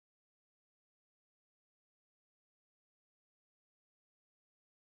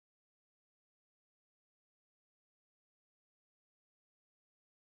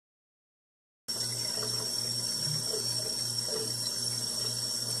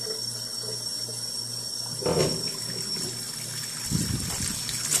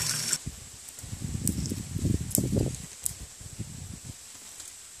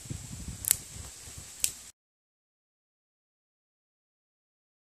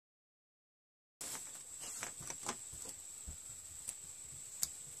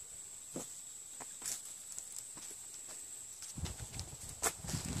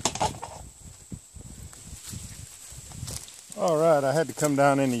Alright, I had to come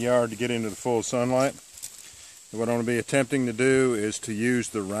down in the yard to get into the full sunlight. What I'm going to be attempting to do is to use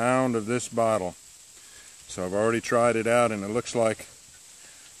the round of this bottle. So I've already tried it out, and it looks like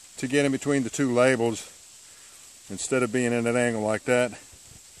to get in between the two labels, instead of being at an angle like that,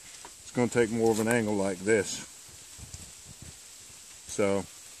 it's going to take more of an angle like this. So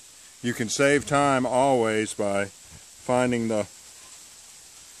you can save time always by finding the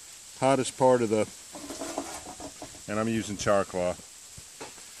hottest part of the, and I'm using char cloth,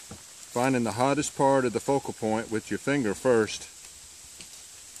 finding the hottest part of the focal point with your finger first,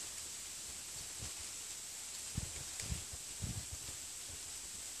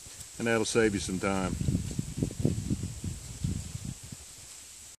 and that'll save you some time.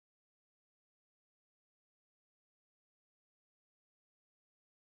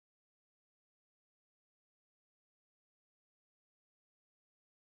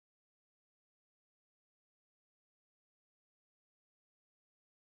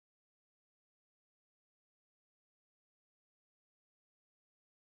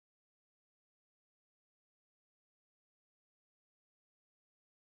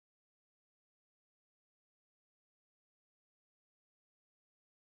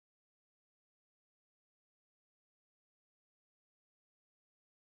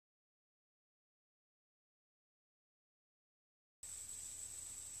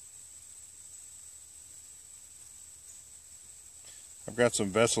 I've got some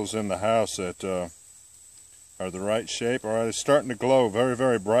vessels in the house that are the right shape. All right, it's starting to glow very,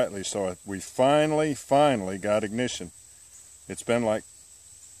 very brightly, so we finally got ignition. It's been like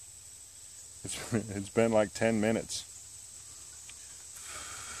 10 minutes,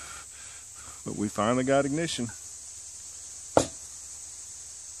 but we finally got ignition.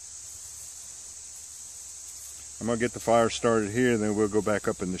 I'm gonna get the fire started here, then we'll go back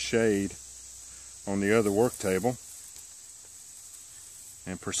up in the shade on the other work table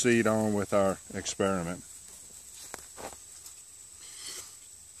and proceed on with our experiment.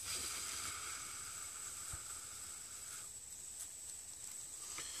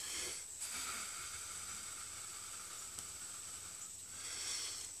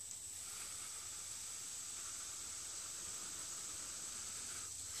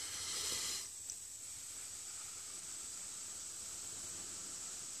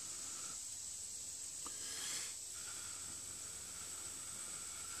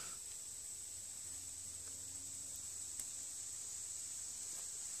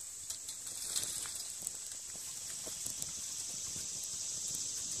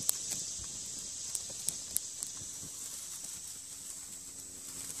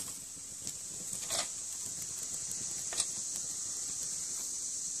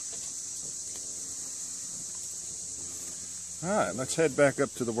 Alright, let's head back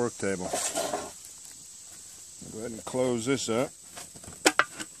up to the work table. Go ahead and close this up.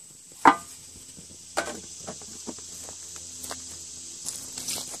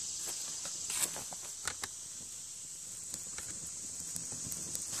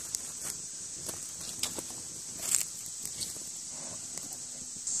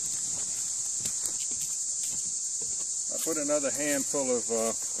 I put another handful of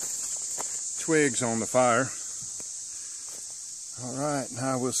twigs on the fire. Alright,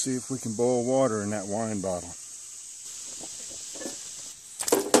 now we'll see if we can boil water in that wine bottle.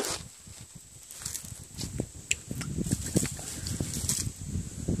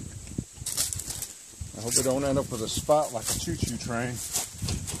 I hope we don't end up with a spot like a choo-choo train.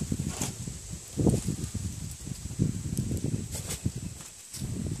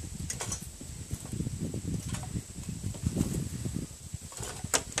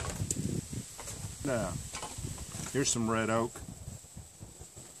 Now, here's some red oak.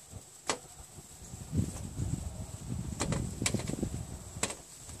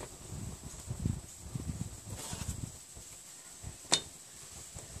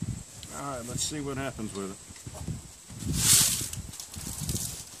 Alright, let's see what happens with it.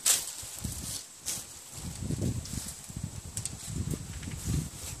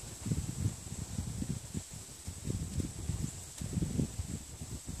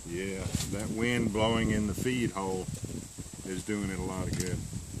 Yeah, that wind blowing in the feed hole is doing it a lot of good.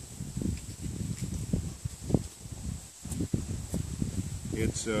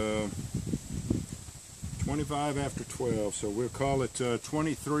 It's 25 after 12, so we'll call it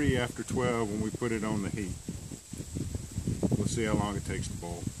 23 after 12 when we put it on the heat. We'll see how long it takes to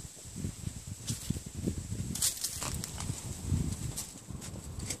boil.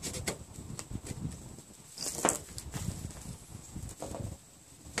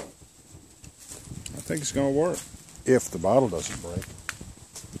 I think it's going to work if the bottle doesn't break.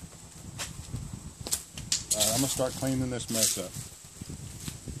 All right, I'm going to start cleaning this mess up.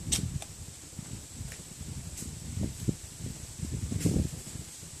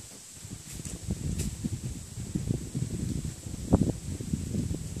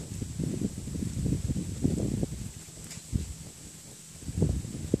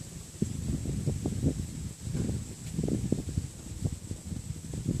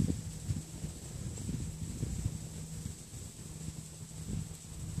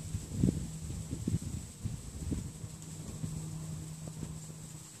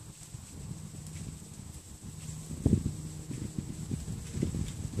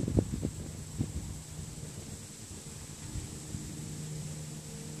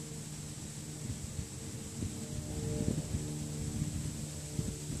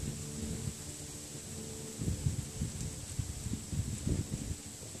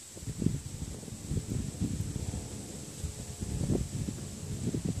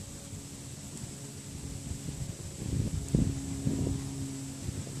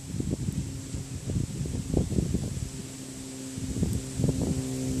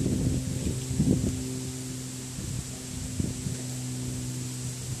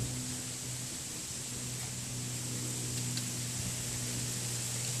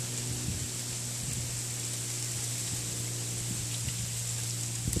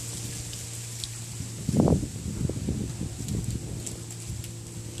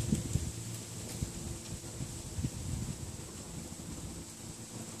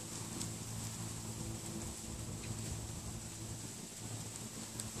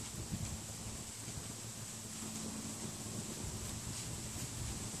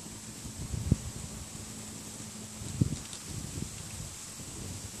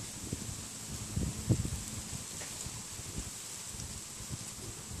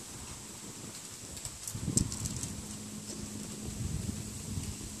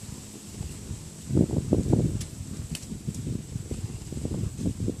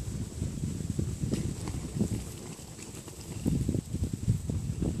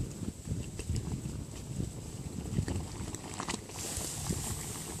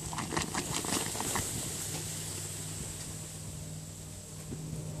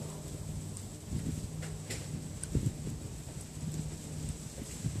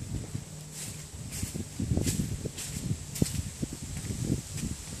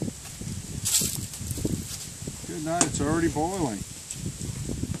 Good night, it's already boiling.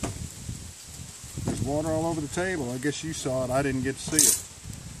 There's water all over the table. I guess you saw it, I didn't get to see it.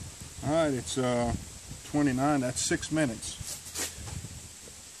 Alright, it's 29, that's 6 minutes.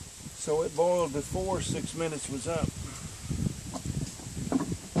 So it boiled before 6 minutes was up.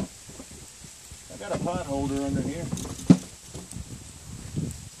 I got a pot holder under here.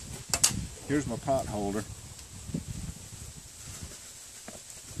 Here's my pot holder.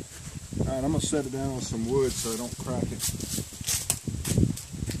 Alright, I'm going to set it down with some wood so I don't crack it.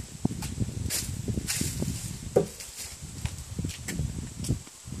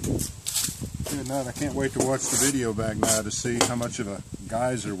 Good night. I can't wait to watch the video back now to see how much of a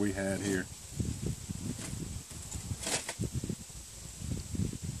geyser we had here.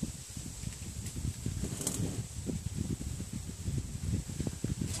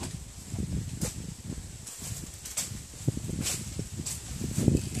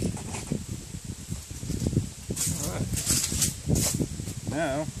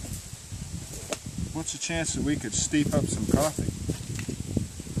 Now, what's the chance that we could steep up some coffee?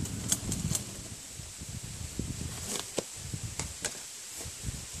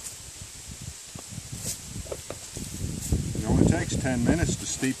 It only takes 10 minutes to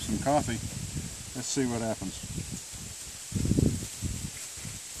steep some coffee. Let's see what happens.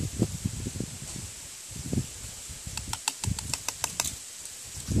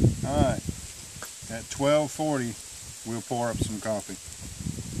 Alright, at 12:40 we'll pour up some coffee.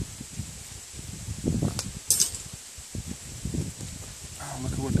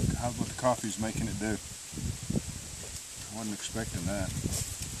 Look at what the coffee's making it do. I wasn't expecting that.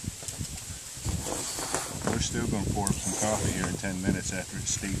 We're still going to pour up some coffee here in 10 minutes after it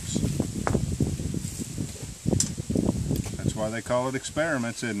steeps. That's why they call it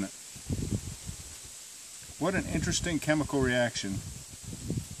experiments, isn't it? What an interesting chemical reaction.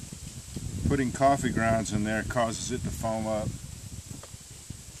 Putting coffee grounds in there causes it to foam up.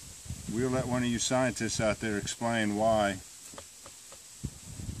 we'll let one of you scientists out there explain why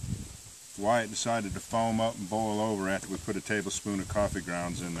it decided to foam up and boil over after we put a tablespoon of coffee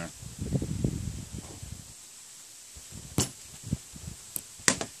grounds in there.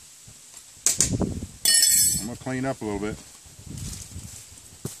 I'm going to clean up a little bit.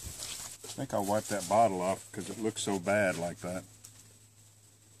 I think I'll wipe that bottle off because it looks so bad like that.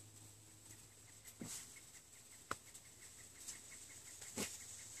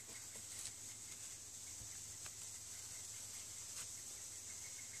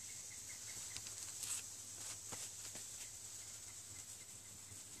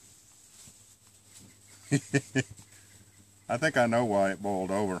 I think I know why it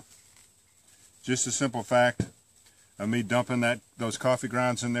boiled over. Just the simple fact of me dumping those coffee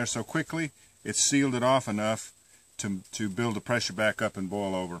grounds in there so quickly, it sealed it off enough to build the pressure back up and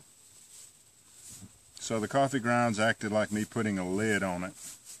boil over. So the coffee grounds acted like me putting a lid on it.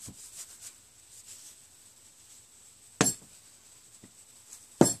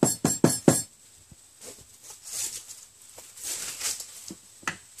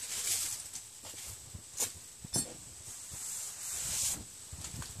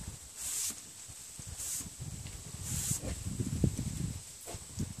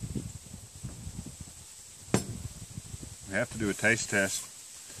 We have to do a taste test.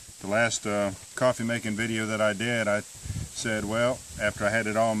 The last coffee making video that I did, I said, well, after I had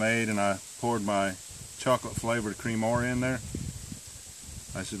it all made and I poured my chocolate flavored cremore in there,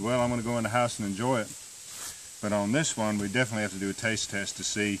 I said, well, I'm going to go in the house and enjoy it. But on this one, we definitely have to do a taste test to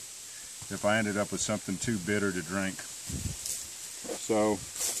see if I ended up with something too bitter to drink. So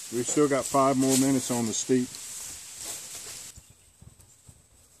we've still got 5 more minutes on the steep.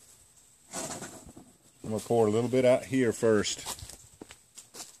 I'm going to pour a little bit out here first.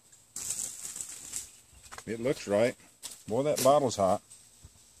 It looks right. Boy, that bottle's hot.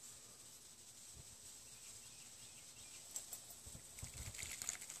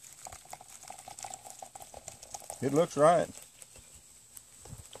 It looks right.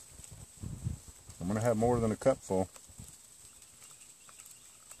 I'm going to have more than a cup full.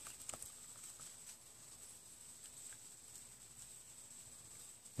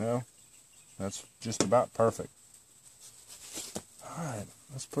 No, that's just about perfect. Alright,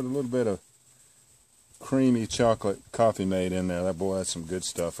 let's put a little bit of creamy chocolate coffee made in there. That boy, that's some good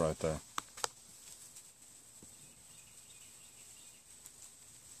stuff right there.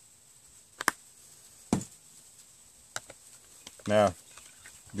 Now,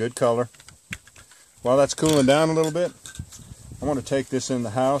 good color. While that's cooling down a little bit, I want to take this in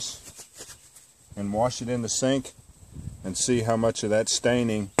the house and wash it in the sink and see how much of that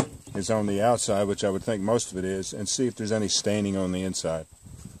staining is on the outside, which I would think most of it is, and see if there's any staining on the inside.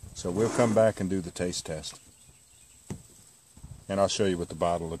 So we'll come back and do the taste test. And I'll show you what the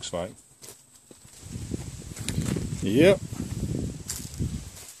bottle looks like. Yep.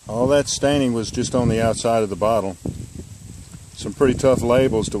 All that staining was just on the outside of the bottle. Some pretty tough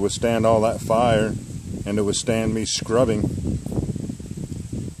labels to withstand all that fire and to withstand me scrubbing.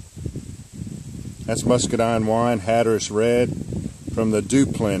 That's muscadine wine, Hatteras Red, from the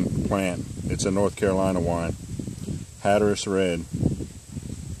Duplin plant. It's a North Carolina wine. Hatteras Red.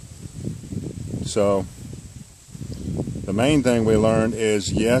 So, the main thing we learned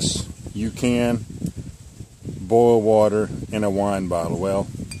is, yes, you can boil water in a wine bottle. Well,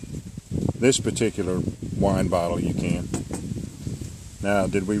 this particular wine bottle you can. Now,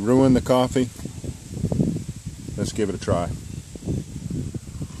 did we ruin the coffee? Let's give it a try.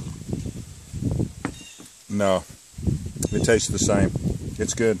 No, it tastes the same.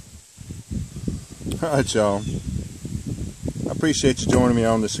 It's good. Alright, y'all. I appreciate you joining me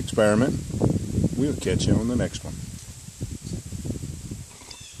on this experiment. We'll catch you on the next one.